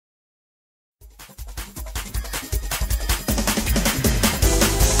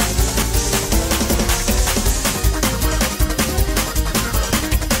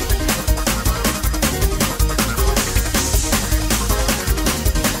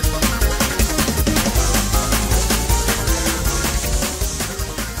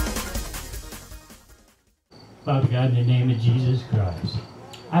God, in the name of Jesus Christ.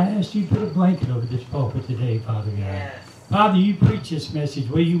 I ask you to put a blanket over this pulpit today, Father God. Yes. Father, you preach this message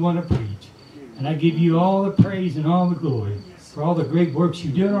the way you want to preach. And I give you all the praise and all the glory for all the great works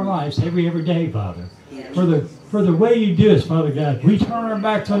you do in our lives every day, Father. Yes. For the way you do us, Father God. We turn our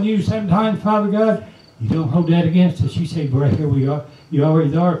backs on you sometimes, Father God. You don't hold that against us. You say, right here we are. You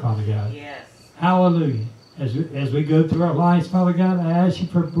always are, Father God. Yes. Hallelujah. As we go through our lives, Father God, I ask you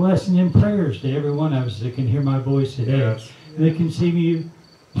for blessing and prayers to every one of us that can hear my voice today. Yes. And they can see me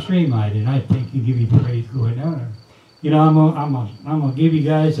streamlined. And I thank you, give you praise, glory, and honor. You know, I'm gonna give you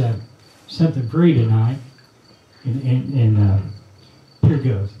guys something free tonight. And here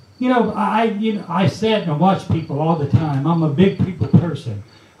goes. You know, I sit and watch people all the time. I'm a big people person.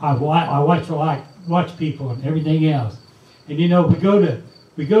 I watch people and everything else. And you know, we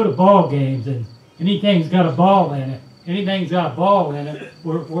go to ball games, and anything's got a ball in it.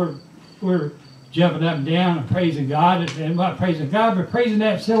 We're jumping up and down and praising God, and not praising God, but praising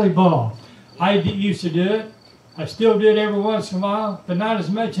that silly ball. I used to do it. I still do it every once in a while, but not as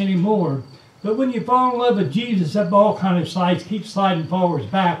much anymore. But when you fall in love with Jesus, that ball kind of keeps sliding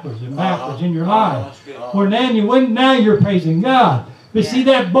backwards in your life. Where now you're praising God. But see,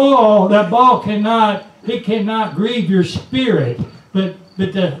 that ball cannot grieve your spirit. But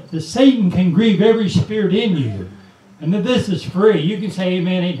the Satan can grieve every spirit in you. And this is free. You can say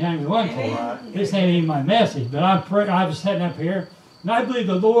amen anytime you want to. This ain't even my message. But I was sitting up here, and I believe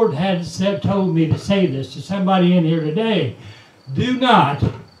the Lord told me to say this to somebody in here today. Do not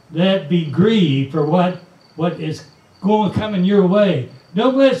let be grieved for what is coming your way.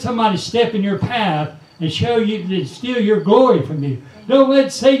 Don't let somebody step in your path and steal your glory from you. Don't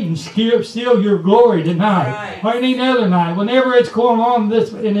let Satan steal your glory tonight or any other night. Whenever it's going on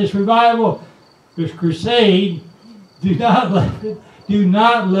in this revival, this crusade, do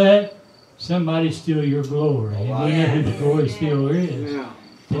not let somebody steal your glory. And we know who the glory stealer is. Yeah.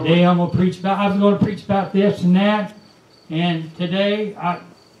 Today I was going to preach about this and that. And today I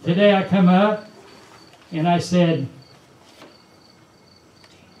come up and I said,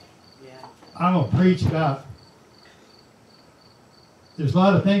 I'm going to preach about, there's a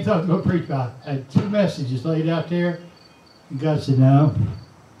lot of things I was going to preach about. I had 2 messages laid out there. And God said, no,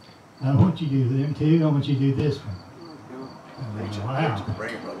 I don't want you to do them 2. I want you to do this one. Wow.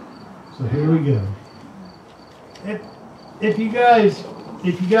 So here we go. If you guys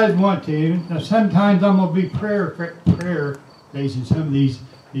want to, now sometimes I'm going to be prayer based in some of these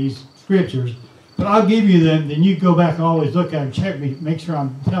scriptures, but I'll give you them, then you go back and always look at them, check me, make sure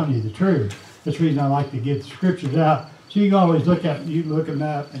I'm telling you the truth. That's the reason I like to give the scriptures out, so you can always look them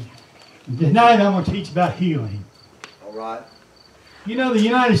up. And tonight I'm going to teach about healing. All right. You know, the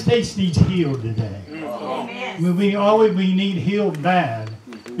United States needs healed today. I mean, we need healed bad.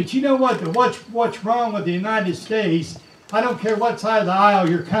 But you know what? What's wrong with the United States? I don't care what side of the aisle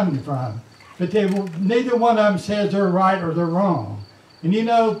you're coming from, but neither one of them says they're right or they're wrong. And you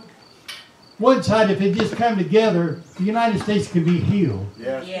know, one side, if they just come together, the United States can be healed.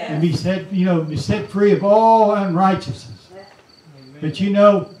 Yes. And be set free of all unrighteousness. But you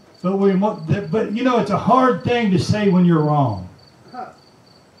know, it's a hard thing to say when you're wrong.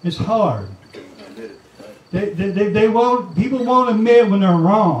 It's hard. People won't admit when they're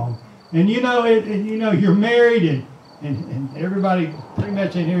wrong. And you know, you're married, and everybody pretty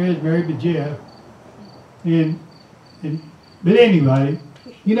much in here is married but Jeff. But anyway,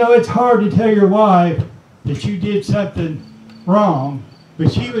 you know, it's hard to tell your wife that you did something wrong,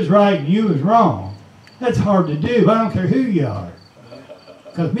 but she was right and you was wrong. That's hard to do. I don't care who you are.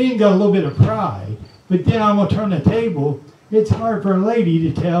 Because me got a little bit of pride. But then I'm going to turn the table. It's hard for a lady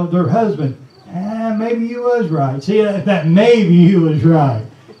to tell their husband, maybe you was right. See, that maybe you was right.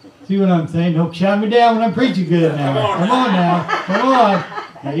 See what I'm saying? Don't shout me down when I'm preaching good now. Come on now. Come on.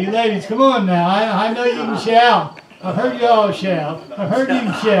 Now, you ladies, come on now. I know you can shout. I've heard you all shout. I've heard you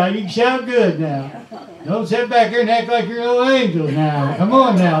can shout. You can shout good now. Don't sit back here and act like you're little angels now. Come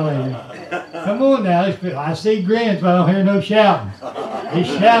on now, ladies. Come on now. I see grins, but I don't hear no shouting. He's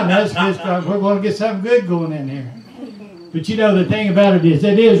shouting. That's just, we're going to get something good going in here. But you know, the thing about it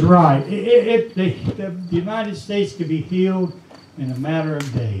is right. The United States could be healed in a matter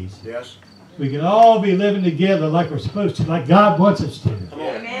of days. Yes. We could all be living together like we're supposed to, like God wants us to.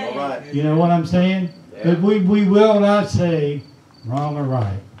 Amen. All right. You know what I'm saying? Yeah. But we will not say wrong or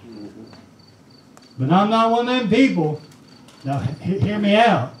right. But I'm not one of them people. Now, hear me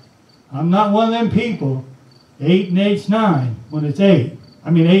out. I'm not one of them people. 8 and 8's 9 when it's 8. I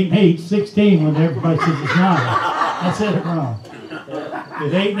mean 8 and 8's 16 when everybody says it's 9. I said it wrong.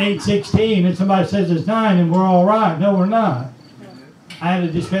 It's 8 and 8's 16 and somebody says it's 9 and we're all right. No, we're not. I had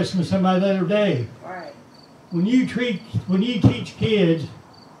a discussion with somebody the other day. when you teach kids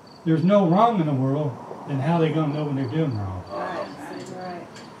there's no wrong in the world, then how are they going to know when they're doing wrong? Right.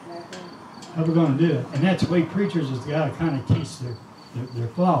 How are we going to do it? And that's the way preachers has got to kind of teach their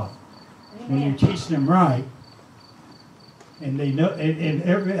flock. When you're teaching them right, and they know,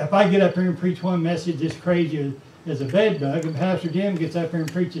 if I get up here and preach one message this crazy as a bed bug, and Pastor Jim gets up here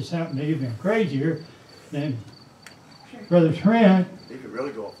and preaches something even crazier, then Brother Trent, He could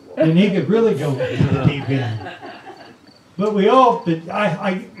really go off the wall. then he could really go deep in. But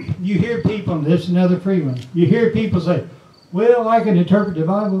you hear people, and this is another free one, you hear people say, well, I can interpret the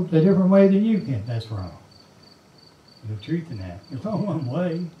Bible a different way than you can. That's wrong. There's no truth in that. There's only one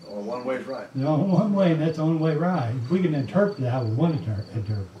way. Only one way's right. There's only one way, and that's the only way right. We can interpret it how we want to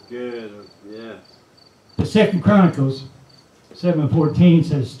interpret. Good, yeah. The 2 Chronicles 7:14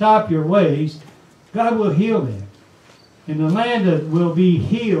 says, stop your ways, God will heal them, and the land will be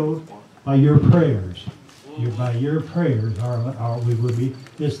healed by your prayers. By your prayers,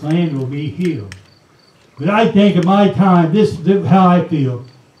 this land will be healed. But I think of my time, this is how I feel.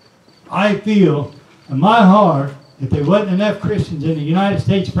 I feel in my heart, if there wasn't enough Christians in the United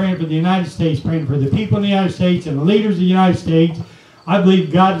States praying for the United States, praying for the people in the United States and the leaders of the United States, I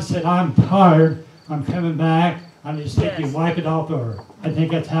believe God has said, I'm tired, I'm coming back, I'm just thinking, wipe it off the earth. I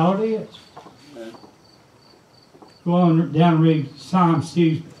think that's how it is. Go on down and read Psalms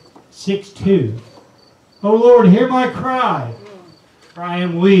 6:2. Oh Lord, hear my cry, for I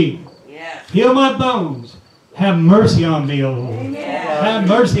am weak. Yes. Heal my bones. Have mercy on me, O Lord. Yes. Have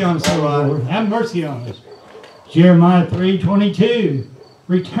mercy on us, O Lord. Have mercy on us. Jeremiah 3:22.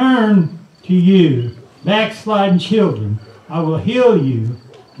 Return to you, backsliding children. I will heal you,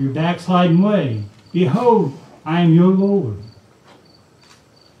 your backsliding way. Behold, I am your Lord.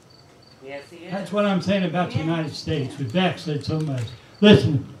 Yes, he is. That's what I'm saying about the United States. We've backslid so much.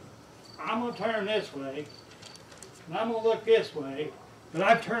 Listen, I'm going to turn this way, and I'm going to look this way, but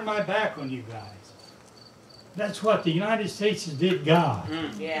I've turned my back on you guys. That's what the United States did God.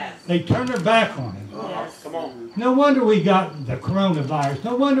 Yes. They turned their back on him. Yes. Come on. No wonder we got the coronavirus.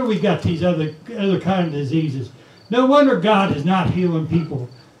 No wonder we got these other kind of diseases. No wonder God is not healing people.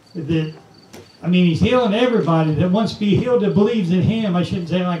 He's healing everybody that wants to be healed, that believes in Him. I shouldn't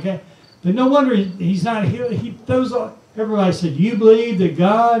say it like that. But no wonder He's not healing. Everybody said, you believe that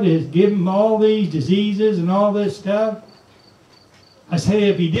God is giving all these diseases and all this stuff? I say,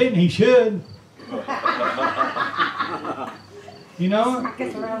 if He didn't, He should. You know?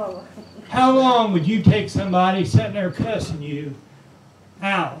 How long would you take somebody sitting there cussing you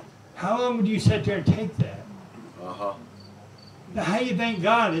out? How long would you sit there and take that? Uh-huh. Now, how do you think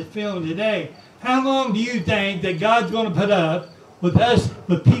God is feeling today? How long do you think that God's going to put up with us,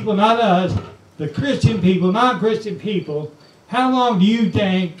 with people, not us, the Christian people, non-Christian people? How long do you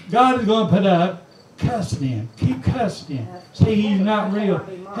think God is going to put up cussing Him? Keep cussing Him. Say He's not real.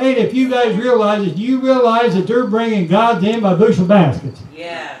 Hey, if you guys realize it, do you realize that they're bringing God in by bushel baskets?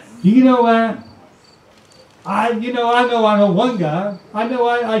 Yes. Do you know that? I know one guy.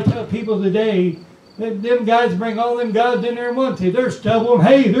 I tell people today that them guys bring all them gods in there and want to. They're stubborn.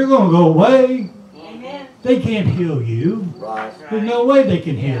 Hey, they're going to go away. Amen. They can't heal you. Right. There's no way they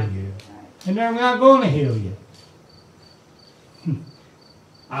can heal you. And they're not going to heal you.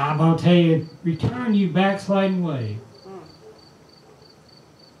 I'm going to tell you, return you backsliding way.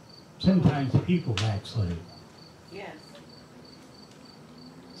 Sometimes people backslide. Yes.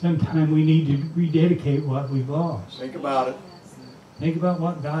 Sometimes we need to rededicate what we've lost. Think about it. Think about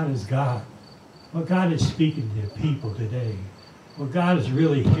what God has got. What God is speaking to people today. What God is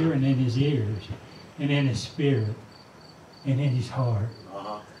really hearing in His ears and in His spirit and in His heart.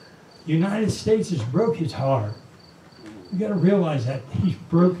 Uh-huh. The United States has broke His heart. You got to realize that He's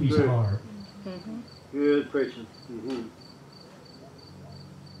broke His heart. Good preaching.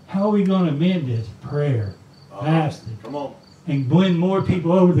 How are we going to mend this? Prayer, fasting, Come on. and win more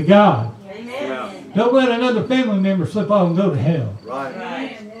people over to God. Amen. Yeah. Don't let another family member slip off and go to hell. Right.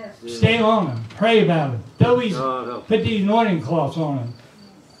 Right. Stay on them. Pray about them. No. Put these anointing cloths on them.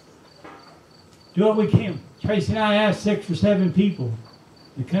 Do what we can. Tracy and I asked 6 or 7 people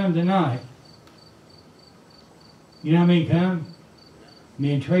to come tonight. You know how many come?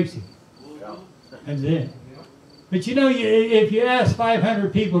 Me and Tracy. Yeah. That's it. But you know, if you ask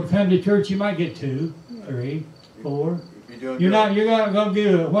 500 people to come to church, you might get 2, 3, 4. If you're doing You're good. not going to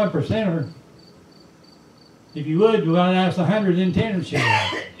get a 1%er. If you would, you want to ask 100, then 10 would show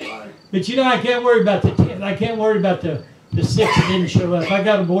up. Right. But you know, I can't worry about the 10. I can't worry about the 6 that didn't show up. I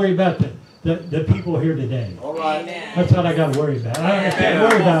got to worry about the people here today. All right. Amen. That's what I got to worry about. I can't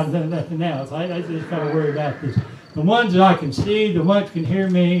worry about nothing else. I just got to worry about this. The ones that I can see, the ones that can hear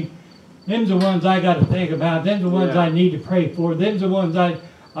me, Them's the ones I got to think about. Them's the ones Yeah. I need to pray for. Them's the ones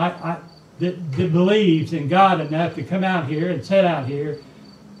that believes in God enough to come out here and sit out here.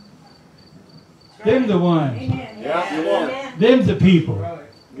 Them's the ones. Amen. Yeah, come on. Amen. Them's the people.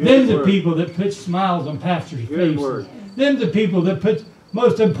 Good Them's the word. people that put smiles on pastors' Good faces. word. Them's the people that put,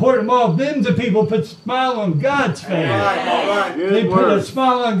 most important of all, them's the people put smile on God's All face. right, all right. They Good put a word.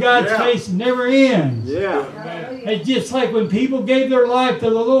 smile on God's Yeah. face and never ends. Yeah. Hallelujah. It's just like when people gave their life to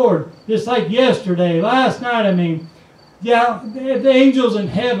the Lord, just like yesterday, last night, I mean, yeah, the angels in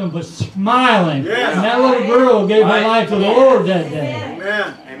heaven was smiling. Yes. And that little girl gave her life to the Lord that day.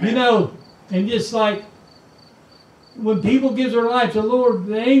 Amen. Amen. You know, and just like when people give their life to the Lord,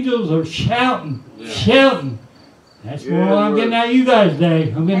 the angels are shouting, shouting. That's Good more I'm word. getting at you guys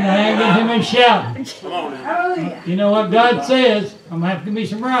today. I'm getting him and shouting. Hallelujah. You know what God says? I'm going to have to give me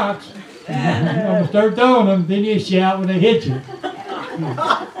some rocks. I'm going to start throwing them, then you shout when they hit you.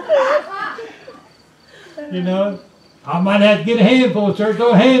 You know, I might have to get a handful, start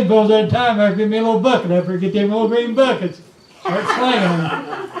throwing handfuls at a time. I'll give me a little bucket after I get them little green buckets. Start slinging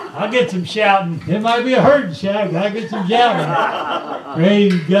them. I'll get some shouting. It might be a hurting shout, but I'll get some shouting.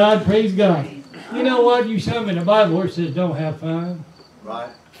 Praise God, praise God. You know what? You show me in the Bible where it says don't have fun. Right.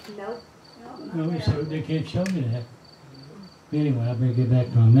 Nope. No, so they can't show me that. Anyway, I better get back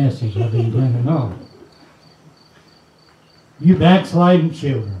to my message. I've been done it all. You backsliding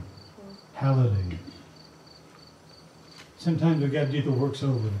children. Hallelujah. Sometimes we've got to do the works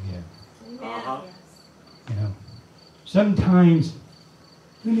over again. Uh-huh. You know. Sometimes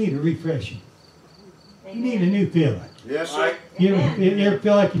we need a refreshing. You need a new feeling. Yes, sir. You ever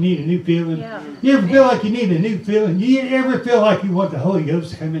feel like you need a new feeling? Yeah. You ever feel like you need a new feeling? You ever feel like you want the Holy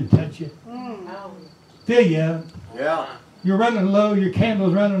Ghost to come and touch you? Oh. Fill you up. Yeah. You're running low. Your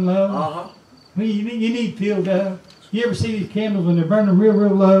candle's running low. Uh-huh. You need filled up. You ever see these candles when they're burning real,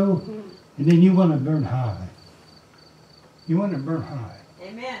 real low? And then you want to burn high. You want to burn high.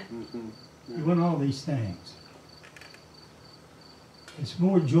 Amen. You want all these things. It's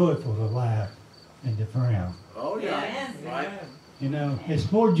more joyful to laugh than to frown. Oh, yeah. Amen. Right. You know,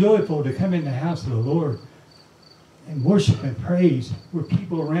 it's more joyful to come in the house of the Lord and worship and praise where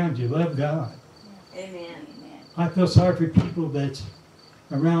people around you love God. Amen. I feel sorry for people that's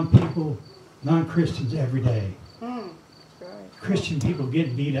around people, non-Christians every day. Christian people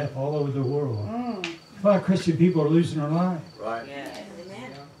getting beat up all over the world. A lot of Christian people are losing their life. Right. Yes.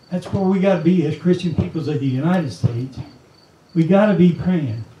 Amen. That's where we got to be as Christian peoples of the United States. We got to be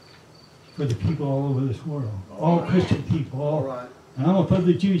praying for the people all over this world. All Christian people. All All, right. and I'm going to put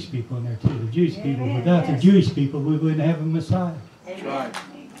the Jewish people in there too. The Jewish people. Without the Jewish people, we wouldn't have a Messiah. That's Amen. right.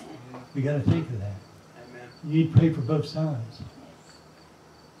 We got to think of that. Amen. You need to pray for both sides.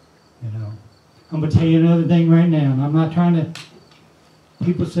 You know. I'm going to tell you another thing right now, and I'm not trying to...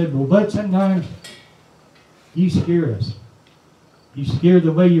 People said, well, but sometimes you scare us. You scare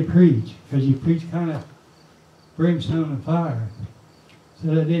the way you preach, because you preach kind of brimstone and fire.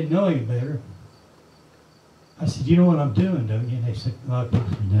 Said I didn't know any better. I said, you know what I'm doing, don't you? And they said, a lot of people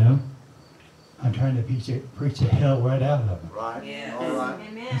said, no. I'm trying to preach the hell right out of them. Right. Yes. All right.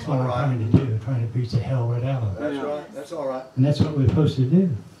 Amen. That's what I'm trying to do. I'm trying to preach the hell right out of them. That's right. That's all right. And that's what we're supposed to do.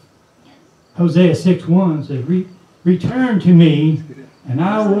 Hosea 6:1 says, return to me, and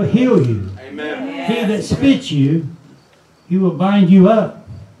I will heal you. Amen. He that spits you, he will bind you up.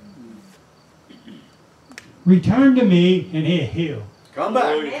 Return to me, and he'll heal. Come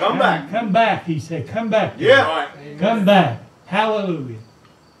back. Come back. Come back, he said. Come back. Yeah. Come back. Hallelujah.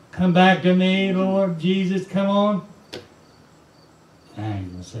 Come back to me, Lord Jesus. Come on. I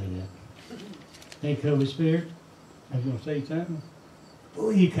ain't going to say that. Thank you, Holy Spirit. I was going to say something. Oh,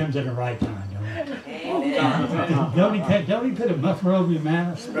 he comes at the right time, don't he? Amen. Don't he put a muffler over your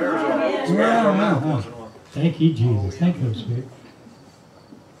mouth? Spares our Yeah. spares our Well, mouth well. once in a while. Thank you, Jesus. Thank you, Holy Spirit.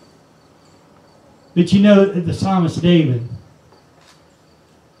 But you know, the psalmist David,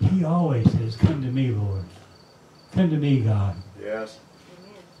 he always says, come to me, Lord. Come to me, God. Yes.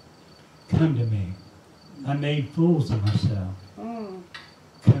 Come to me. I made fools of myself. Come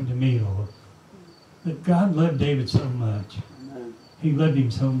to me, Lord. But God loved David so much. He loved him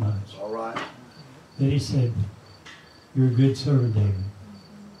so much All right. that he said, you're a good servant, David.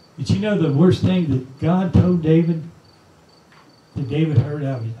 But you know the worst thing that God told David, that David heard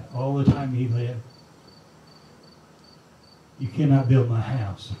of it all the time he lived? You cannot build my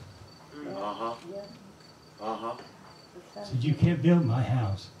house. Uh-huh. Uh-huh. He said, you can't build my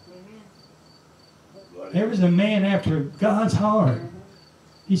house. Bloody. There was a man after God's heart.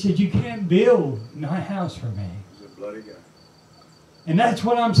 He said, you can't build my house for me. He's a bloody guy. And that's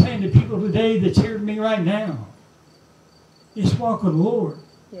what I'm saying to people today that's hearing me right now. Just walk with the Lord.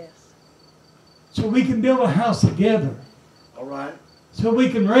 Yes. So we can build a house together. All right. So we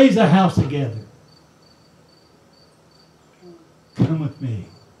can raise a house together. Come with me.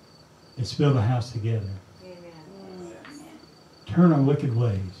 Let's build a house together. Amen. Turn our wicked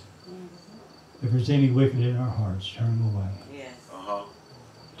ways. If there's any wicked in our hearts, turn them away. Yes. Uh-huh.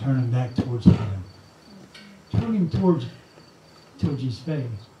 Turn them back towards Him. Turn Him towards His face.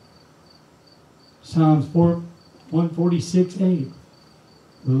 Psalms 146:8.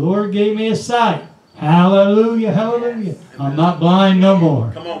 The Lord gave me a sight. Hallelujah, hallelujah. I'm not blind no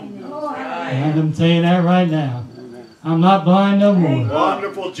more. Come on. And I'm saying that right now. I'm not blind no more.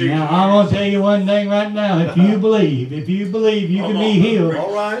 Wonderful Jesus. Now, I'm going to tell you one thing right now. If you believe, you can be healed.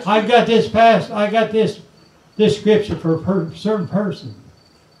 All right. I got this scripture for a certain person.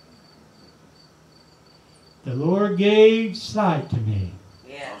 The Lord gave sight to me.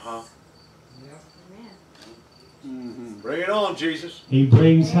 Yes. Uh-huh. Amen. Bring it on, Jesus. He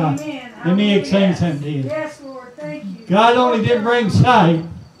brings sight. Amen. Let me explain Yes. something to you. Yes, Lord. Thank you. God only didn't bring sight.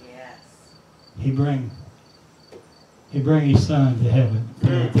 Yes. He bring His Son to heaven,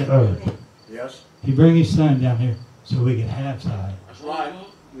 to earth. Yes. He bring His Son down here so we can have sight. That's right.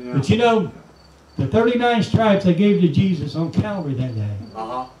 Yeah. But you know, the 39 stripes they gave to Jesus on Calvary that day.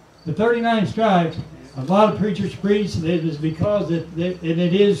 Uh-huh. The 39 stripes, a lot of preachers preach that it is because, and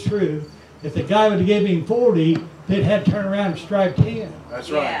it is true, if the guy would have given him 40, they'd have to turn around and stripe 10.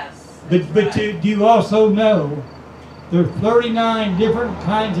 That's right. Yes. But do you also know there are 39 different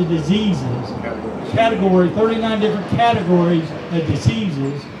kinds of diseases, 39 different categories of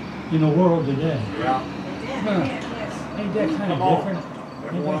diseases in the world today. Yeah. Amen. Huh. Yes. Ain't that kind Come of on. different?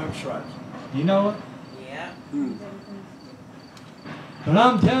 Every one of them stripes. You know what? Yeah. But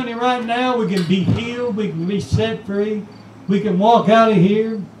I'm telling you right now, we can be healed, we can be set free, we can walk out of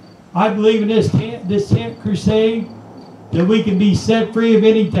here. I believe in this tent crusade, that we can be set free of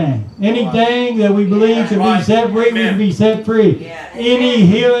anything. Anything that we believe can be set free, we can be set free. Yeah. Any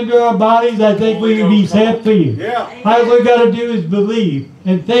healing to our bodies, I think we can be set free. Yeah. All we got to do is believe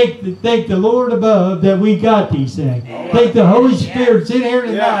and thank the Lord above that we got these things. Thank the Holy Spirit's in here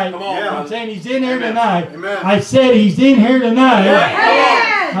tonight. Come on. I'm saying He's in here tonight. Amen. I said He's in here tonight.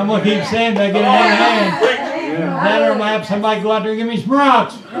 Yes. I'm going to keep saying that. Get a hand. That or I might have somebody go out there and give me some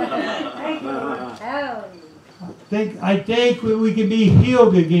rocks. Thank you, Lord. Hallelujah. I think we can be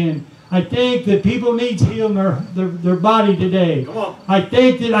healed again. I think that people need healing their body today. Come on.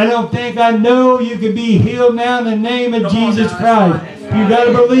 I know you can be healed now in the name of Jesus Christ. You got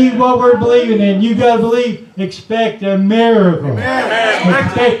to believe what we're believing in. You got to believe. Expect a miracle. Amen.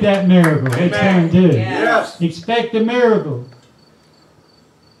 Expect that miracle. It's coming too. Yes. Expect a miracle.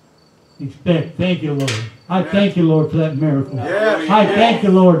 Thank you, Lord. I thank you, Lord, for that miracle. Yes. I thank you,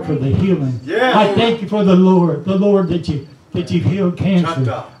 Lord, for the healing. Yes. I thank you for the Lord that you've healed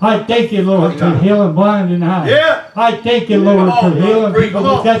cancer. I thank you, Lord, for healing blinding eyes. Yeah. I thank you, Lord, for healing people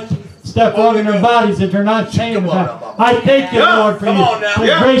that got stuff wrong in their bodies that they're not saying about. I thank you, Lord, for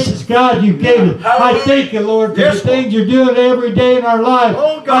the gracious God you gave us. I thank you, Lord, for the things you're doing every day in our life.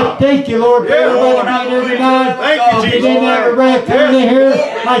 Oh, God. I thank you, Lord, for everybody coming every night. Thank you, They Jesus. didn't have a breath coming in here.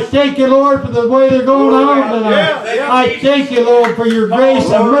 I thank you, Lord, for the way they're going on tonight. Yeah. I thank you, Lord, for your grace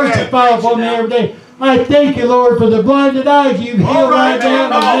and mercy fall upon me every day. I thank you, Lord, for the blinded eyes you've healed right now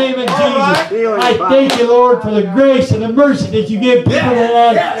in the name of Jesus. I thank you, Lord, for the grace and the mercy that you give people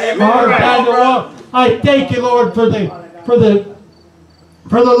that have a hard time to walk. I thank you, Lord, for the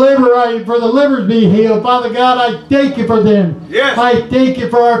livers being healed. Father God, I thank you for them. Yes. I thank you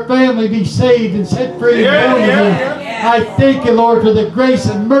for our family being saved and set free and born again. I thank you, Lord, for the grace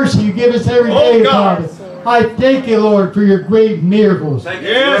and mercy you give us every day, God. Father. I thank you, Lord, for your great miracles. Thank you.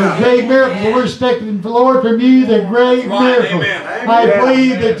 The Yes. great miracles. We're expecting, Lord, from you the great miracles. Amen. I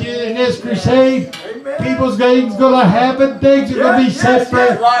believe that in this crusade, people's things going to happen. Things are going to be set free.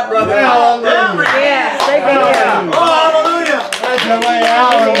 Right, brother. Hallelujah. Yes. Oh, hallelujah. That's the way.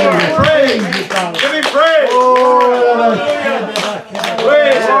 Hallelujah. Praise. Praise you, Father. Give him praise. Oh,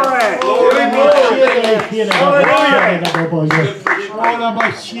 Praise. Give him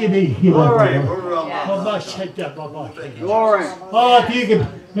Glory. Oh,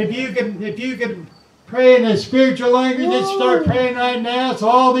 if you can pray in a spiritual language, let's start praying right now. So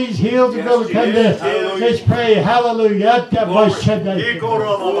all these hills are going to come down. Let's pray. Hallelujah.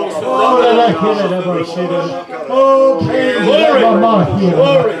 Oh, praise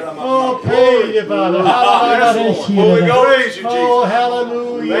Glory. Oh, praise you, Father. Oh,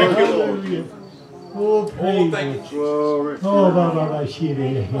 hallelujah. Thank you, Lord. Hallelujah. Oh, praise you. Glory. Oh, Baba,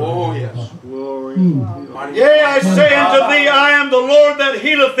 Shiri. Oh, yes. Glory. Yea, I say unto thee, I am the Lord that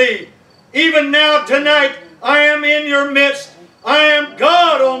healeth thee. Even now, tonight, I am in your midst. I am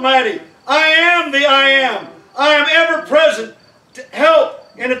God Almighty. I am the I am. I am ever present to help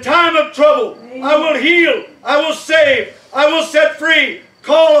in a time of trouble. I will heal. I will save. I will set free.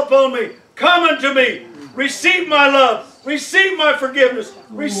 Call upon me. Come unto me. Receive my love. Receive my forgiveness.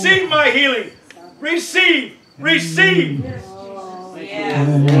 Receive my healing. Receive. Receive.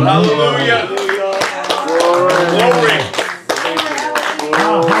 Hallelujah. Glory.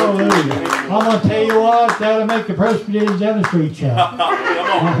 Oh, hallelujah. I'm going to tell you what, that'll make the Presbyterians down the street shout.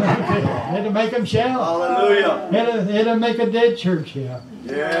 It'll make them shout. Hallelujah. It'll make a dead church shout.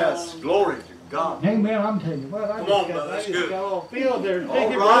 Yes. Glory to God. Amen. I'm telling you what, I Come on, just brother, that's got good. all filled there. All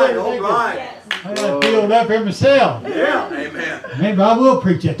right. All right. I got filled up here myself. Yeah. Amen. Maybe I will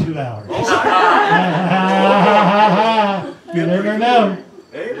preach that 2 hours. All right. You never know.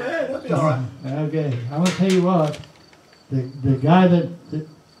 Amen. That'll be all right. Okay, I'm going to tell you what, the guy that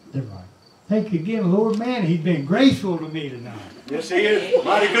right. Thank you again, Lord, man, he's been graceful to me tonight. Yes, he is.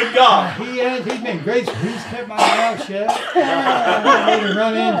 Mighty good God. He has, he's been graceful. He's kept my mouth shut. I need to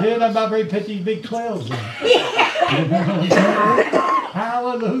run into it. I'm about ready to put these big 12s in.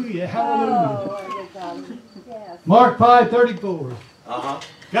 Hallelujah, hallelujah. Mark 5:34.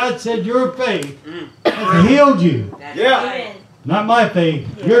 God said your faith has healed you. Yeah. Not my faith,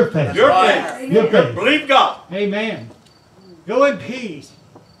 your faith. Your faith. Your faith. Believe God. Amen. Go in peace,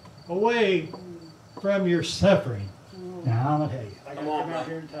 away from your suffering. Now I'm gonna tell you, I gotta come out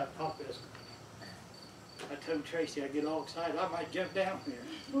here and talk this. I told Tracy I get all excited, I might jump down here.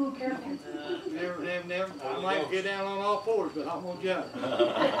 Ooh, careful. Never. I might get down on all fours, but I'm gonna jump.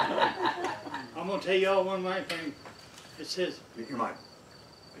 I'm gonna tell you all one right thing. It says, Get your mic. I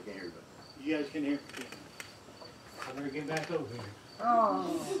can't hear you. you guys can hear me. I better get back over here.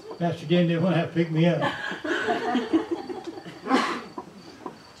 Oh. Pastor Dan didn't want to have to pick me up.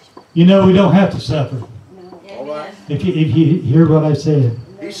 You know, we don't have to suffer. All right. If you hear what I said,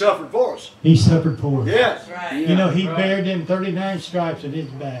 He suffered for us. he suffered for us. Yes. You know, he bared them 39 stripes on his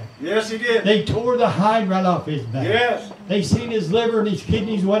back. Yes, he did. They tore the hide right off his back. Yes. They seen his liver and his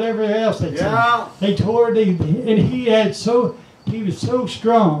kidneys, whatever else they Yeah. seen. They tore it, and he was so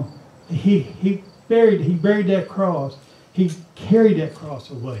strong. He buried that cross. He carried that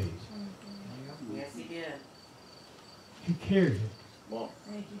cross away. Yes, he did. He carried it. Come on.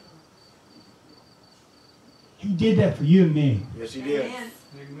 Thank you. He did that for you and me. Yes, he did.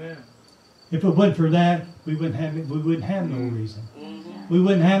 Amen. If it wasn't for that, we wouldn't have no reason. We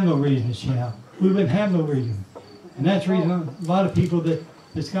wouldn't have no reason to shout. We wouldn't have no reason. And that's the reason a lot of people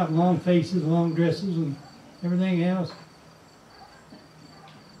that's got long faces, long dresses, and everything else.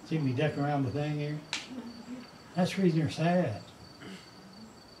 See me deck around the thing here? That's the reason they're sad.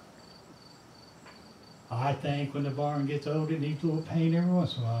 I think when the barn gets old, it needs a little paint every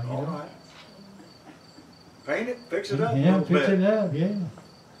once in a while, you All know? right. Paint it, fix it up. a Yeah, little fix bit. it up, yeah.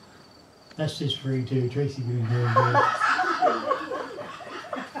 That's just free too. Tracy doing very good.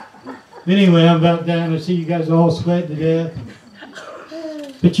 Anyway, I'm about done. I see you guys all sweat to death.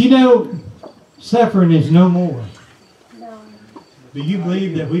 But you know, suffering is no more. Do you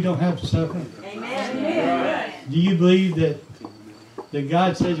believe that we don't have to suffer? Amen. Do you believe that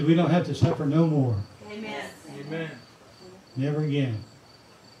God says we don't have to suffer no more? Amen. Amen. Never again.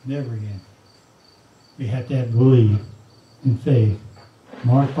 Never again. We have to have belief and faith.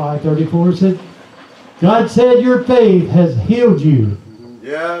 Mark 5:34 said, God said your faith has healed you.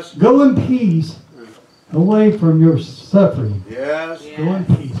 Yes. Go in peace away from your suffering. Yes. Go in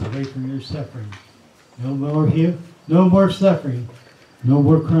peace away from your suffering. No more no more suffering. No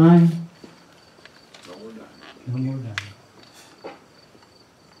more crying. No more dying.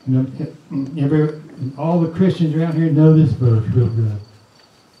 You know, all the Christians around here know this verse real good.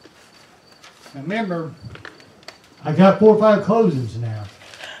 Now remember, I got 4 or 5 closings now.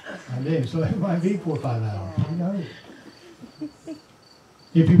 I do, so it might be 4 or 5 hours. You know.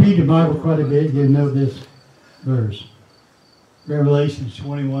 If you read the Bible quite a bit, you'll know this verse. Revelations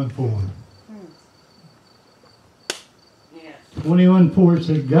 21:4. 21:4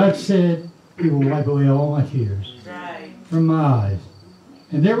 said, God said He will wipe away all my tears from my eyes.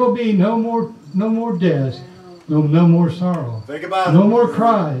 And there will be no more death, no more sorrow, Think about it. no more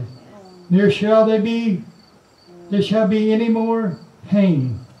cries. There shall be any more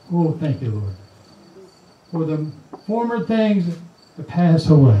pain. Oh, thank you, Lord. For the former things to pass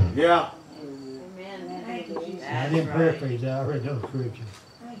away. Yeah. Amen. Thank you, Jesus. I didn't paraphrase that. I read those scriptures.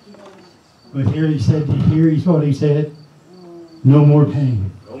 Thank you, Lord. But here he said, here's what he said. No more pain.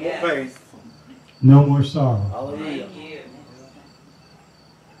 No more pain. No more sorrow. Hallelujah. Thank you.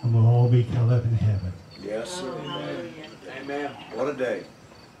 And we'll all be caught up in heaven. Yes, sir. Hallelujah. Amen. What a day.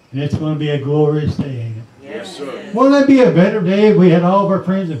 And it's going to be a glorious day, ain't it? Yes, sir. it is. Wouldn't it be a better day if we had all of our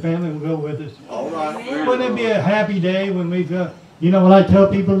friends and family would go with us? All right. Wouldn't it be a happy day when we go? You know what I tell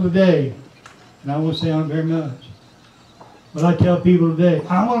people today, and I won't say on very much, but I tell people today,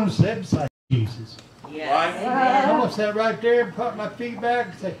 I want to sit beside Jesus. Yes. I want to sit right there and put my feet back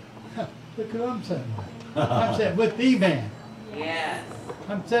and say, look who I'm sitting with. I'm sitting with the man. Yes.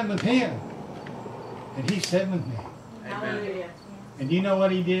 I'm sitting with him. And he's sitting with me. Amen. And you know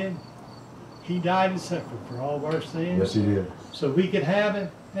what he did? He died and suffered for all of our sins. Yes, he did. So we could have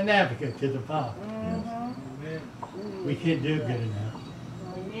an advocate to the Father. We can't do good enough.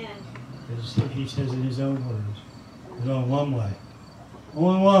 Amen. Because he says in his own words, there's only one way.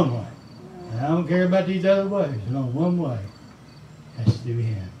 Only one way. And I don't care about these other ways. There's only one way. That's through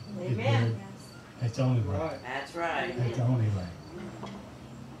him. His Amen. word. That's the only way. That's right. That's the only way.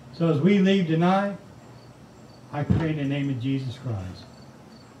 So as we leave tonight, I pray in the name of Jesus Christ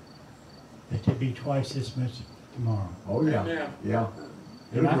that there be twice this much tomorrow. Oh, yeah. Yeah. Yeah.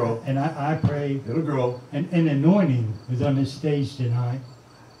 And It'll grow. I pray, It'll grow. and anointing was on this stage tonight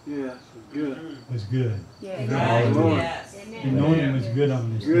Yes, good. was good. Yeah. Right. Lord. Yes. The anointing was good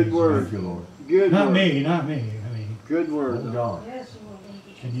on this Good stage. word. Thank you, Lord. Good Not word. me, not me. I mean, Good Oh, word. God. Yes, Lord.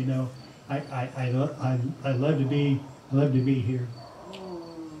 and you know, I love to be here.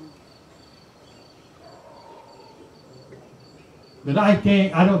 But I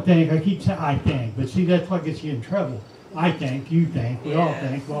keep saying I think, but see, that's what gets you in trouble. I think, you think, we all Yeah.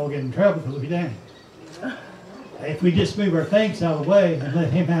 think, we all get in trouble because we think. If we just move our thinks out of the way and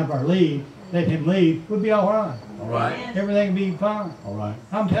let him have our lead, let him lead, we'll be all right. All right. Everything will be fine. All right.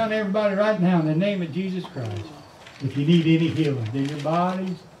 I'm telling everybody right now, in the name of Jesus Christ, if you need any healing in your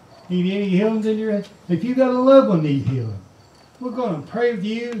bodies, need any healings in your, if you got a loved one need healing, we're going to pray with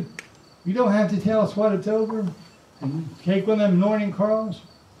you. You don't have to tell us what it's over. And take one of them anointing crosses,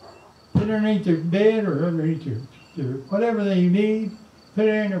 put it underneath their bed or underneath their whatever they need, put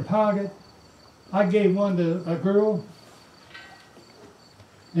it in their pocket. I gave one to a girl,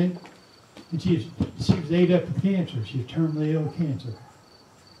 and she was ate up with cancer. She was terminally ill with cancer.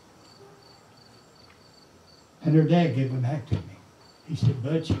 And her dad gave it back to me. He said,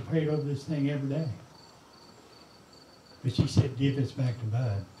 Bud, she prayed over this thing every day. But she said, give this back to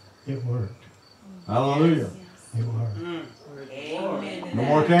Bud. It worked. Hallelujah. It worked. Amen. to No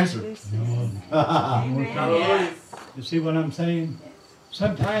more that. cancer. No more. Yes. You see what I'm saying?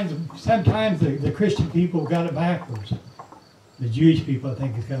 Sometimes the Christian people got it backwards. The Jewish people, I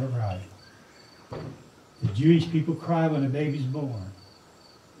think, has got it right. The Jewish people cry when a baby's born,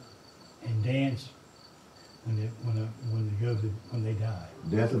 and dance when they die.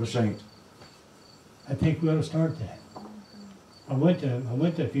 Death of a saint. I think we ought to start that. I went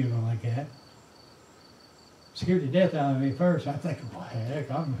to a funeral like that. Scared the death out of me first. I think, well,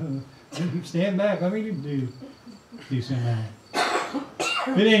 heck, I'm gonna stand back. Let me do some of that.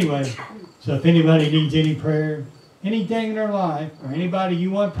 But anyway, so if anybody needs any prayer, anything in their life, or anybody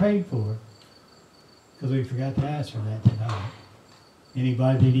you want prayed for, because we forgot to ask for that tonight.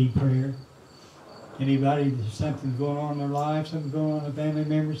 Anybody that need prayer, anybody that something's going on in their life, something going on in a family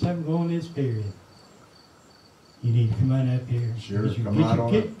member, something going on in this period, you need to come on up here. Sure, Get your- come get right your-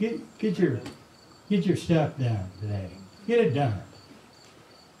 on get- Get your stuff done today. Get it done.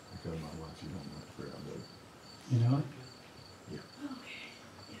 Because my wife, she don't like to pray all day. You know?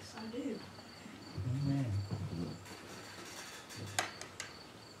 Yes, I do. Amen.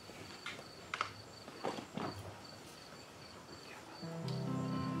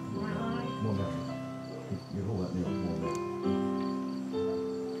 Come on down. You hold that nail. Come on down.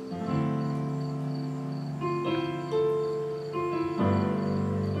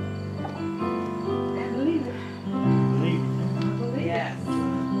 And believe it. Believe Believe it. Yes. All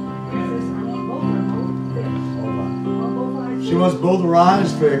right. She wants both her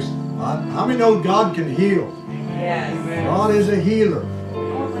eyes fixed. How many know God can heal? Yes. God is a healer.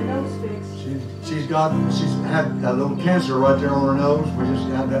 My nose fixed. She's had that little cancer right there on her nose. We just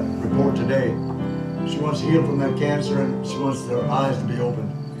had that report today. She wants to heal from that cancer, and she wants their eyes to be opened.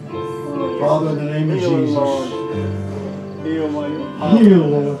 Father, in the name of Heal, Lord. Jesus, Heal my heal,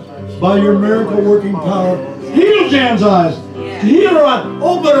 Lord. By your miracle working power, heal Jan's eyes. Yes. Heal her eyes.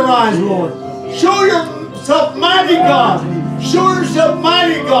 Open her eyes, Lord. Show yourself mighty, God. Show yourself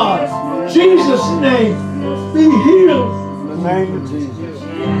mighty, God. Jesus' name, be healed. In the name of Jesus.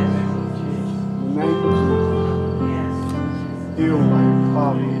 In the name of Jesus. Heal my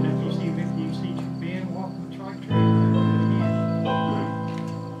Father. And if you see Ben walking the truck track,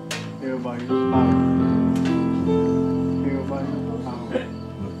 Heal by your power. Heal by your power.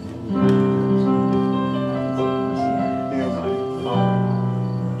 Heal by your power.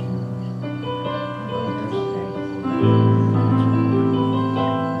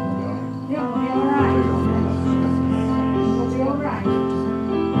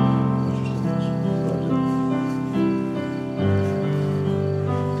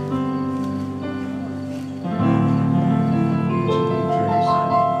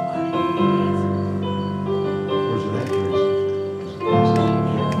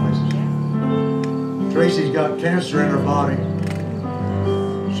 cancer in her body.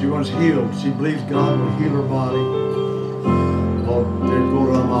 She wants healed. She believes God will heal her body.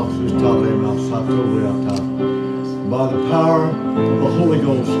 By the power of the Holy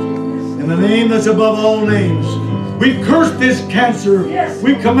Ghost. In the name that's above all names. We curse this cancer.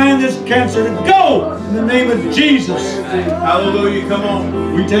 We command this cancer to go in the name of Jesus. Hallelujah. Come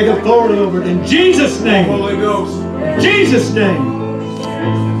on. We take authority over it in Jesus' name. Holy Ghost. In Jesus' name.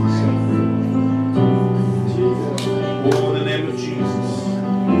 Oh, in the name of Jesus.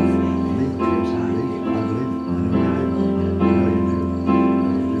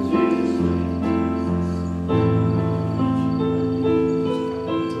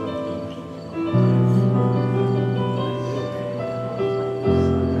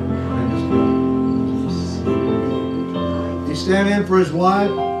 Stand in for his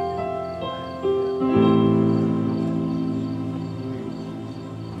wife.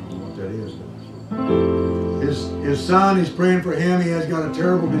 What that is. His son, he's praying for him. He has got a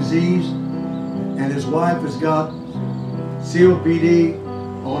terrible disease. And his wife has got COPD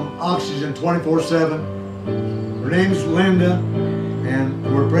on oxygen 24/7. Her name's Linda. And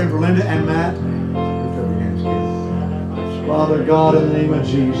we're praying for Linda and Matt. Lift up your hands, Kim. Father God, in the name of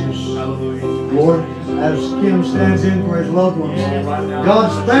Jesus. Hallelujah. Lord, as Kim stands in for his loved ones,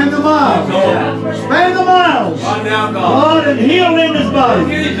 God, span the miles. Span the miles. God, and heal Linda's body.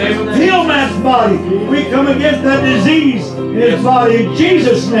 Heal Matt's body. We come against that disease in his body in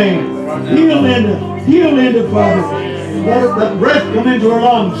Jesus' name. Heal Linda. Heal Linda, Father. Let that breath come into her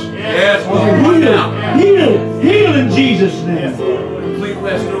lungs. Yes, Heal in Jesus' name.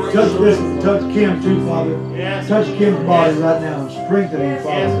 Touch Kim too, Father. Touch Kim's body right now and strengthen him,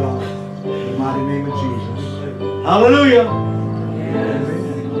 Father God. In the mighty name of Jesus. Hallelujah. Amen.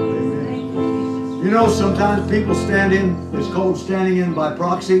 You know, sometimes people stand in, it's called standing in by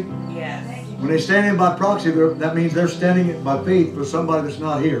proxy. Yes. When they stand in by proxy, that means they're standing in by faith for somebody that's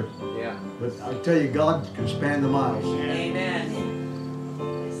not here. Yeah. But I tell you, God can span the miles. Amen.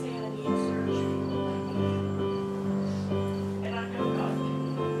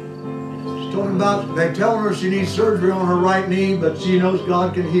 She's talking about, they tell her she needs surgery on her right knee, but she knows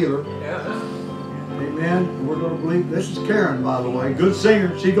God can heal her. Amen. And we're going to believe. This is Karen, by the way. Good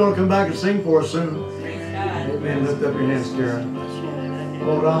singer. She's going to come back and sing for us soon. Amen. Lift up your hands, Karen.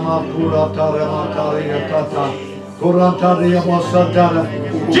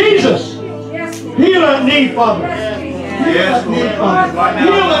 Jesus! Heal that knee, Father. Yes, Lord.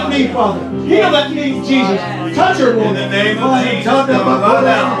 Heal that knee, Father. Heal that knee, Jesus. Touch her, Lord. In the name of Jesus.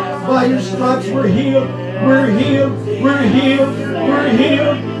 By your stripes, we're healed. We're healed. We're healed. We're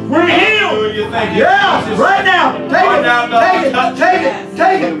healed. We're healed. Yeah, right now. Take it. Take it.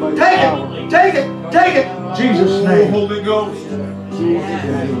 Take it. Take it. Take it. Take it. Jesus' name. Holy Ghost.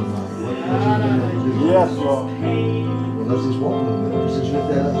 Yes, Lord. Let's just walk a little bit. Let's just lift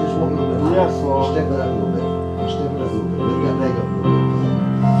that up. Just walk a little bit. Yes, Lord. Step it up a little bit. Step it up a little bit. Lift that leg up a little bit.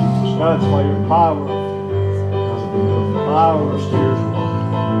 Jesus. That's by your power. Power. What's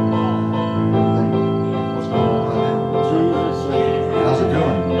going on right now? Jesus. How's it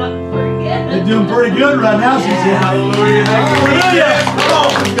doing? Pretty good. They're doing pretty good right now, she said. Hallelujah. Hallelujah. Come on.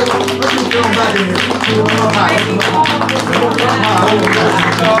 Let's just go back in here.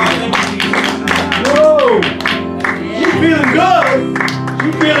 Whoa. She's feeling good.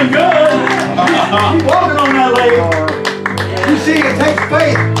 She's feeling good. She's walking on that leg. You see, it takes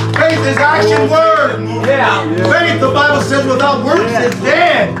faith. Faith is action word. Yeah. Faith, the Bible says, without works is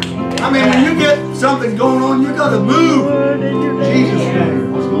dead. I mean, when you get something going on, you got to move. Jesus'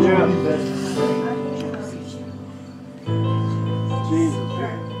 name. What's going on? Jesus.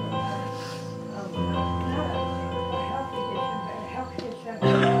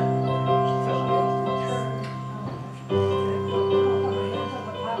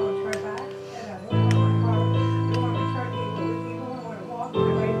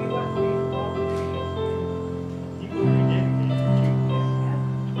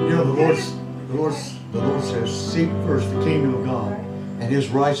 You know, the Lord says, seek first the kingdom of God and His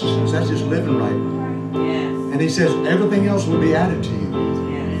righteousness. That's just living right. Yes. And He says everything else will be added to you.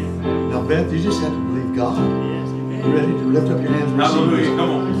 Yes. Now, Beth, you just have to believe God. You ready to lift up your hands and receive Hallelujah. this?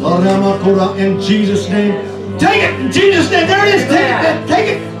 Come on. In Jesus' name. Take it in Jesus' name. There it is. Take it, Beth. Take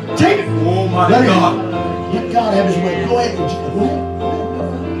it. Take it. Oh my Let God. Let God have His way. Go ahead. Go ahead.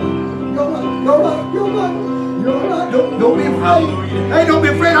 Go right. Don't be afraid. Hey, don't be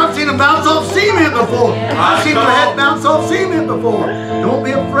afraid. I've seen them bounce off cement before. I've seen their head bounce off cement before. Don't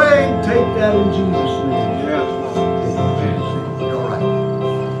be afraid. Take that in Jesus' name. All right.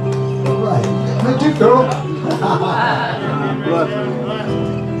 All right. Me too, girl.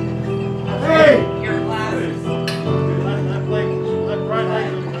 Hey. Your glasses.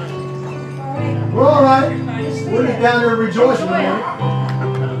 We're all right. We're just down there rejoicing.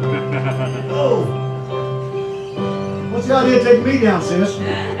 Oh. What's the idea of taking me down, sis? I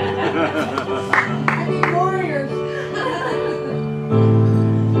need warriors.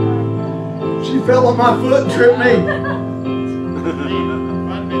 She fell on my foot and tripped me.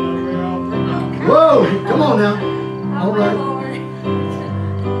 Whoa, come on now. All right.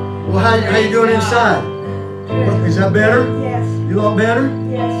 Well, how you doing inside? Is that better? Yes. You look better?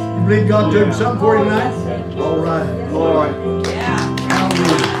 Yes. You believe God did something for you tonight? All right. All right. Yeah.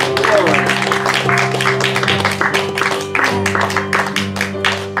 Hallelujah.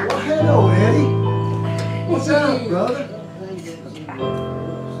 Well, hello, Eddie. What's up, brother?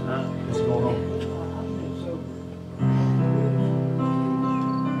 What's going on?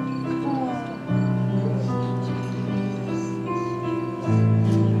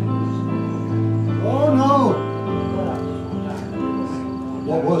 Oh no!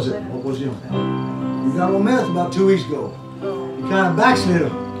 What was it? What was him? You got on meth about 2 weeks ago. You kind of backslid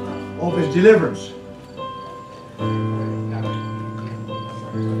him off his deliverance.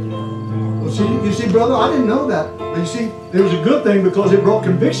 Well, see, you see, brother, I didn't know that. But you see, there was a good thing because it brought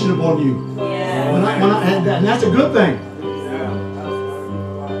conviction upon you. Yeah. And that's a good thing.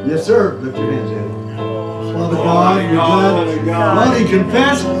 Yes, sir. Lift your hands, Eddie. Father God, we're glad. Lord, he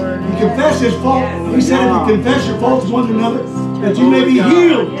confessed his fault. He said if you confess your faults one to another, that you may be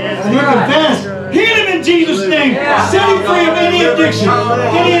healed. And he confessed. Heal him in Jesus' name. Set him free of any addiction,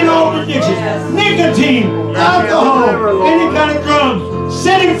 any and all addictions, nicotine, alcohol, any kind of drugs.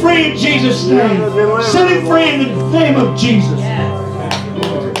 Set him free in Jesus' name. Set him free in the name of Jesus. Amen.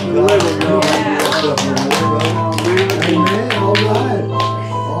 All right.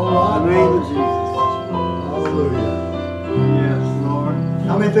 All right. Hallelujah. Yes, Lord.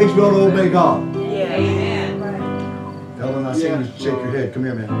 How many things we ought to obey God? Amen. Ellen, I see you shake your head. Come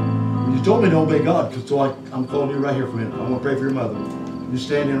here, man. You told me to obey God, so I'm calling you right here for a minute. I want to pray for your mother. You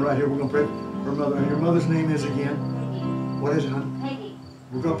stand in right here. We're going to pray for her mother. And your mother's name is again? What is it, honey? Peggy.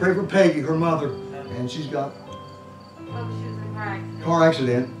 We're going to pray for Peggy, her mother. And she's got Oh, she was in a car accident. car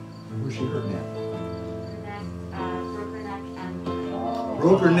accident. Where's she hurting at? Broke her neck and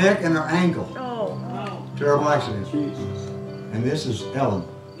Broke her neck and her ankle. Oh. Terrible accident. Jesus. And this is Ellen.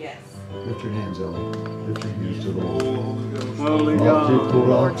 Yes. Lift your hands, Ellen. Lift your hands to the Lord. Holy God.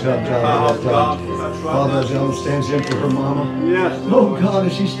 Father, as Ellen stands in for her mama. Yes. Oh God,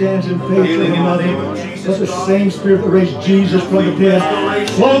 as she stands in faith for her mother, let the same spirit that raised Jesus from the dead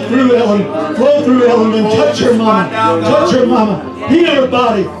flow through Ellen, and touch her mama, heal her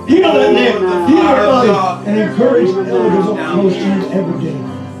body, heal that neck, heal her body, and encourage Ellen to walk close to you every day.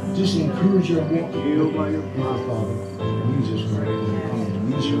 Just encourage her and walk Healed by your with her, Father. And use this right hand.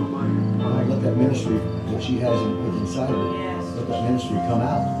 Use her. Let that ministry that she has inside her, let that ministry come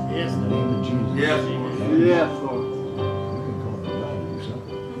out. Yes. In the name of Jesus. Yes. Yes, Lord. You can call it right or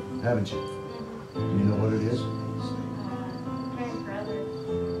something, haven't you? Do you know what it is? Caring for others.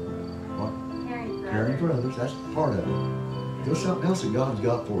 What? Caring Caring for for others. others. That's part of it. There's something else that God's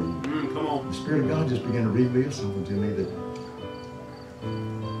got for you. Come on. The Spirit of God just began to reveal something to me that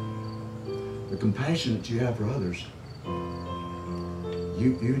the compassion that you have for others,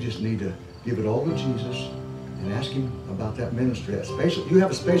 you just need to give it all to Jesus and ask Him about that ministry. You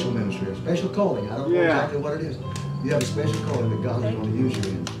have a special ministry, a special calling. I don't know exactly what it is. You have a special calling that God is going to use you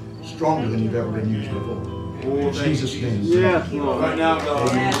in, stronger than you've ever been used before. In Jesus' name. Yes, Lord. Right now,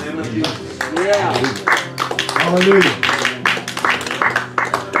 God. In the name of Jesus. Yeah. Hallelujah.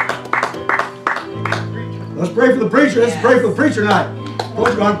 Let's pray for the preacher. Let's pray for the preacher tonight.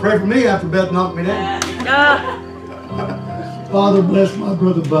 Folks, going to pray for me after Beth knocked me down. Father, bless my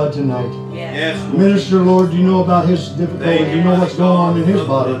brother Bud tonight. Yes. Minister, Lord, you know about his difficulties. You know what's going on in his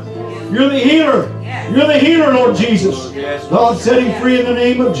body. You're the healer. You're the healer, Lord Jesus. God, set him free in the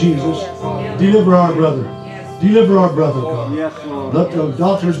name of Jesus. Deliver our brother. Deliver our brother, God. Yes, Lord. Let the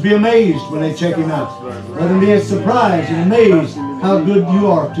doctors be amazed when they check him out. Let them be surprised and amazed how good you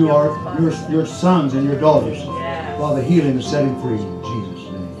are to your sons and your daughters. Father, heal him and set him free in Jesus'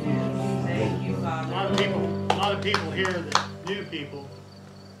 name. Thank you, A Father. lot of people here that new people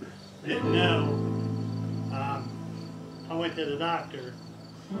didn't know. I went to the doctor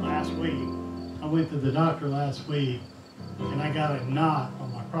last week. And I got a knot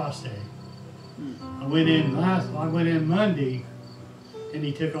on my prostate. I went in Monday, and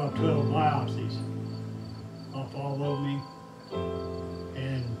he took off 12 biopsies off all over me.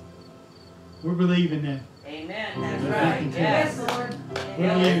 And we're believing that. Amen. That's right. Yes. Lord.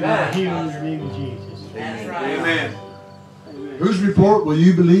 We're believing that healing in the name of Jesus. That's right. Amen. Whose report will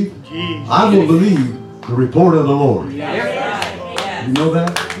you believe? Jesus. I will believe the report of the Lord. That's right. You Yes. know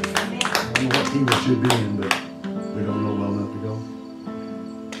that? I don't know what he should be in, but we don't know well enough to go.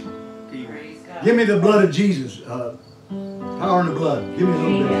 Praise God. Give me the blood of Jesus. Power in the blood. Give me a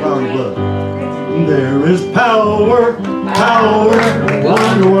little bit of power in the blood. There is power, power,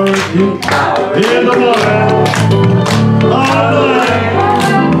 wonder-working power in the blood of the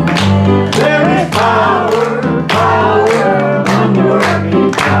Lamb. There is power, power,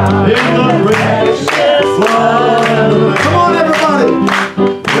 wonder-working power in the precious blood of the Lamb. Come on, everybody.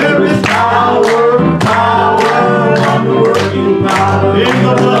 There is power, power, wonder-working power in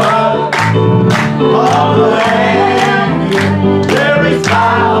the blood of the Lamb. There is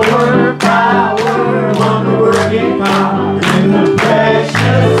power, power, wonder-working power in the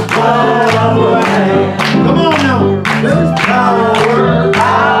precious blood of the Lamb. Come on now. There is power,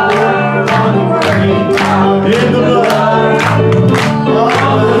 power, wonder-working power in the blood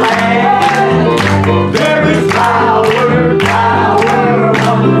of the Lamb. There is power, power,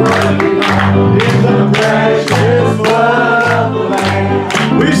 wonder-working power in the precious blood of the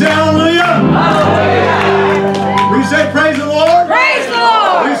Lamb. We say hallelujah. We say praise the Lord. Praise the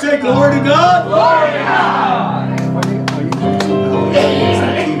Lord. We say glory to God. Glory to God.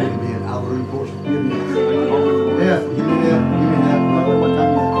 Yeah, give me that. I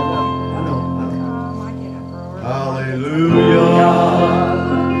know. Hallelujah.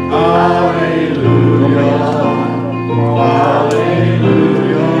 Hallelujah.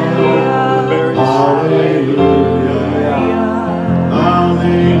 Hallelujah. Hallelujah.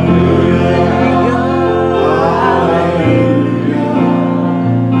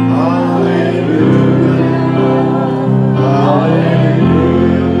 Hallelujah.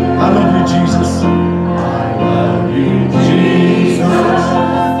 I love you, Jesus. I love you, Jesus.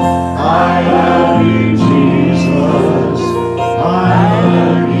 I love you, Jesus. I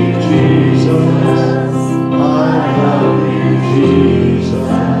love you, Jesus. I love you, Jesus. I love you,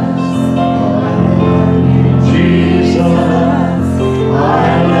 Jesus.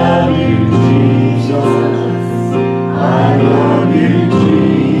 I love you, Jesus. I love you,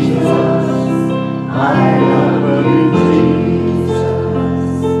 Jesus. I love you, Jesus.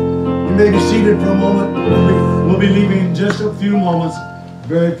 You may be seated for a moment. We'll be leaving in just a few moments,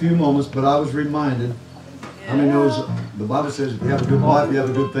 very few moments, but I was reminded, how many knows the Bible says if you have a good wife, you have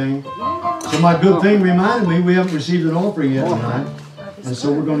a good thing. So my good thing reminded me we haven't received an offering yet tonight. And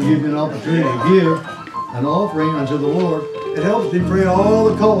so we're going to give you an opportunity to give an offering unto the Lord. It helps defray all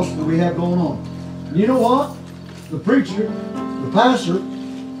the costs that we have going on. And you know what? The preacher, the pastor,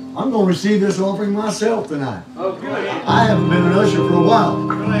 I'm going to receive this offering myself tonight. I haven't been an usher for a while,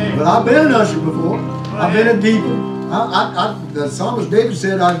 but I've been an usher before. I've been a deacon. The psalmist David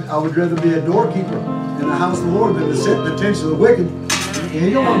said I would rather be a doorkeeper in the house of the Lord than to sit in the tents of the wicked. And you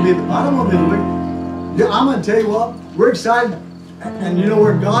don't want to be. I don't want to be the wicked. Yeah, I'm going to tell you what. We're excited, and you know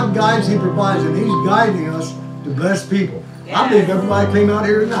where God guides, He provides, and He's guiding us to bless people. I believe everybody came out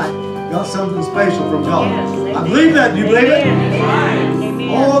here tonight got something special from God. I believe that. Do you believe it? Amen.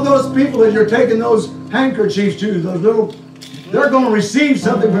 All those people that you're taking those handkerchiefs to, those little, they're going to receive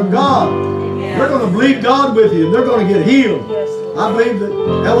something from God. They're going to believe God with you, and they're going to get healed. I believe that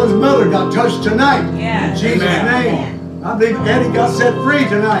Ellen's mother got touched tonight. In Jesus' name. I believe Eddie got set free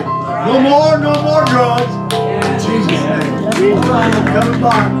tonight. No more drugs. In Jesus' name. I'm coming by.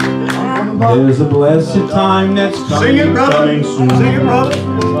 I'm coming by. There's a blessed time that's coming, Sing it, brother. coming soon. Sing it, brother.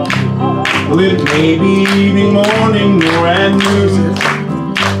 Well, it may be evening, morning, or at noon.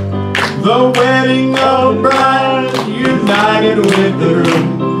 The wedding of a bride united with the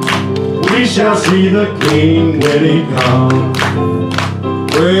groom. We shall see the King when He comes.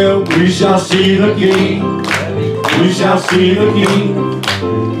 Well, we shall see the King. We shall see the King.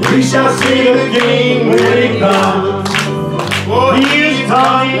 We shall see the King when He comes. For He is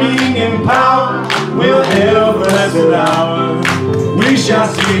coming in power. We'll have a blessed hour. We shall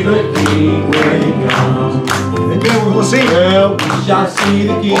see the King when He comes. Amen. We're going to sing. Well, we shall see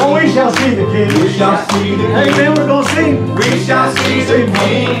the King. Oh, we shall see the King. We shall see the King. Amen. We're going to sing. We shall see the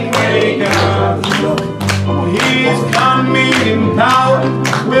King when He comes. He is coming in power.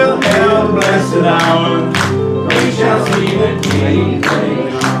 We'll have a blessed hour. We shall see the King when He comes.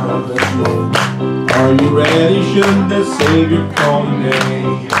 Are you ready? Should the Savior come today?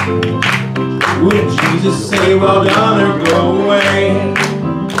 Will Jesus say, well done, or go away?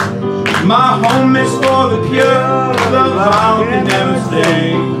 My home is for the pure, the vow can never stay.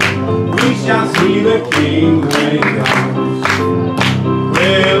 We shall see the King when He comes.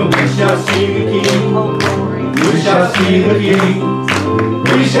 Well, we shall see the King. We shall see the King.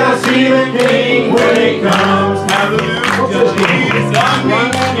 We shall see the King when He comes. Hallelujah, He is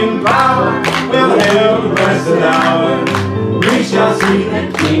coming in power. We'll have a blessed hour. We shall see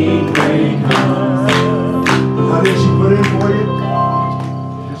the King when he comes. How did she put in for you?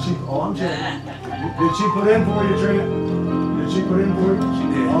 Did she? Oh, I'm checking. Did she put in for you, Trina? Did she put in for you? She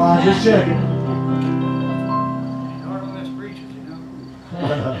did. All right, just checking.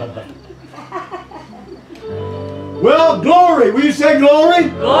 Well, glory. Will you say glory?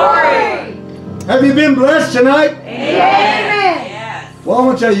 Glory. Have you been blessed tonight? Amen. Yes. Well, I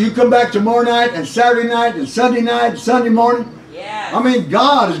want to tell you, you come back tomorrow night and Saturday night and Sunday night and Sunday morning. Yes. I mean,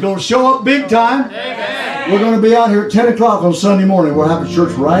 God is going to show up big time. Amen. We're going to be out here at 10 o'clock on Sunday morning. We'll have a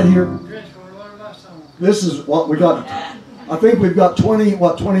church right here. This is what we got. I think we've got 28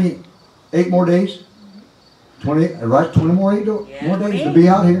 more days? 20 more days to be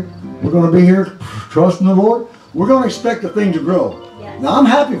out here. We're going to be here trusting the Lord. We're going to expect the thing to grow. Now, I'm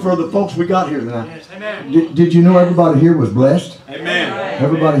happy for the folks we got here tonight. Did you know everybody here was blessed? Amen.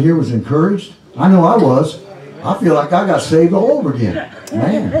 Everybody here was encouraged? I know I was. I feel like I got saved all over again.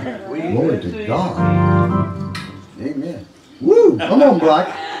 Man, glory to God. Amen. Woo! Come on,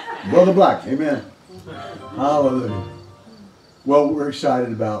 Black. Brother Black. Amen. Hallelujah. Well, we're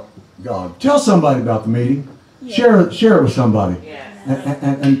excited about God. Tell somebody about the meeting. Share it with somebody.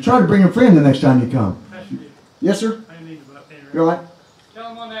 And try to bring a friend the next time you come. Yes, sir? I need to interrupt. You're all right? Tell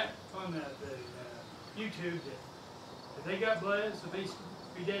them on that YouTube that if they got blessed, if they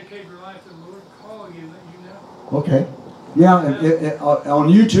rededicated their life to the Lord, call you and let you know. Okay. Yeah, on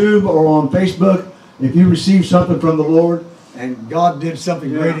YouTube or on Facebook, if you receive something from the Lord and God did something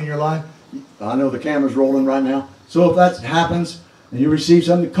great in your life, I know the camera's rolling right now. So if that happens and you receive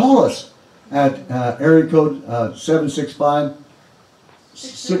something, call us at area code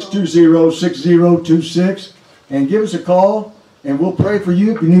 765-620-6026 and give us a call and we'll pray for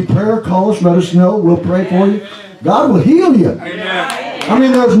you. If you need prayer, call us, let us know. We'll pray for you. God will heal you. I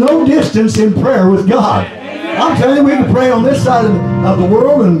mean, there's no distance in prayer with God. I'm telling you, we can pray on this side of the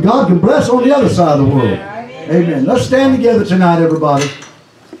world and God can bless on the other side of the world. Amen. Let's stand together tonight, everybody.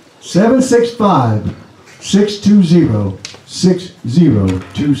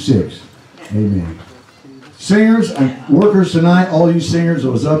 765-620-6026. Amen. Singers and workers tonight, all you singers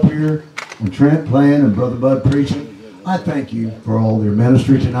that was up here, and Trent playing and Brother Bud preaching, I thank you for all your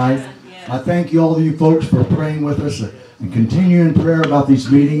ministry tonight. I thank you, all of you folks, for praying with us and continue in prayer about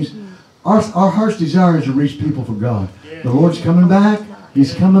these meetings. Our heart's desire is to reach people for God. The Lord's coming back.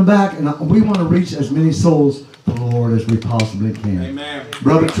 He's coming back, and we want to reach as many souls for the Lord as we possibly can. Amen.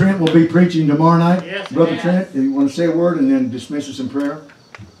 Brother Trent will be preaching tomorrow night. Brother Trent, do you want to say a word and then dismiss us in prayer?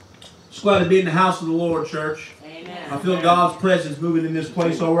 Just glad to be in the house of the Lord, church. Amen. I feel God's presence moving in this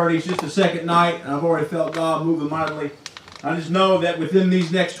place already. It's just the second night, and I've already felt God moving mightily. I just know that within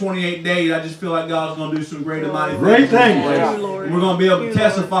these next 28 days, I just feel like God's going to do some great and mighty things. Great things. We're going to be able to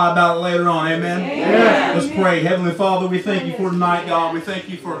testify about it later on. Amen? Yeah. Let's pray. Heavenly Father, we thank you for tonight, God. We thank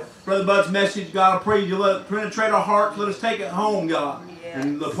you for Brother Bud's message. God, I pray you let it penetrate our hearts. Let us take it home, God,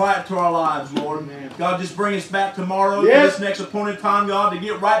 and apply it to our lives, Lord. God, just bring us back tomorrow to this next appointed time, God, to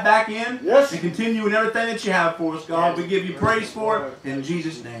get right back in and continue in everything that you have for us, God. We give you praise for it. In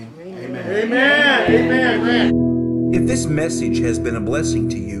Jesus' name, amen. Amen. Amen. If this message has been a blessing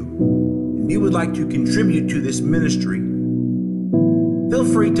to you, and you would like to contribute to this ministry, feel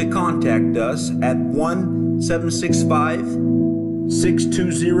free to contact us at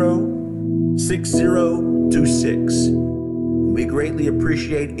 1-765-620-6026. We greatly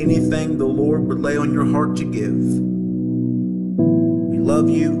appreciate anything the Lord would lay on your heart to give. We love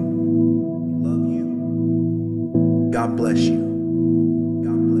you. God bless you.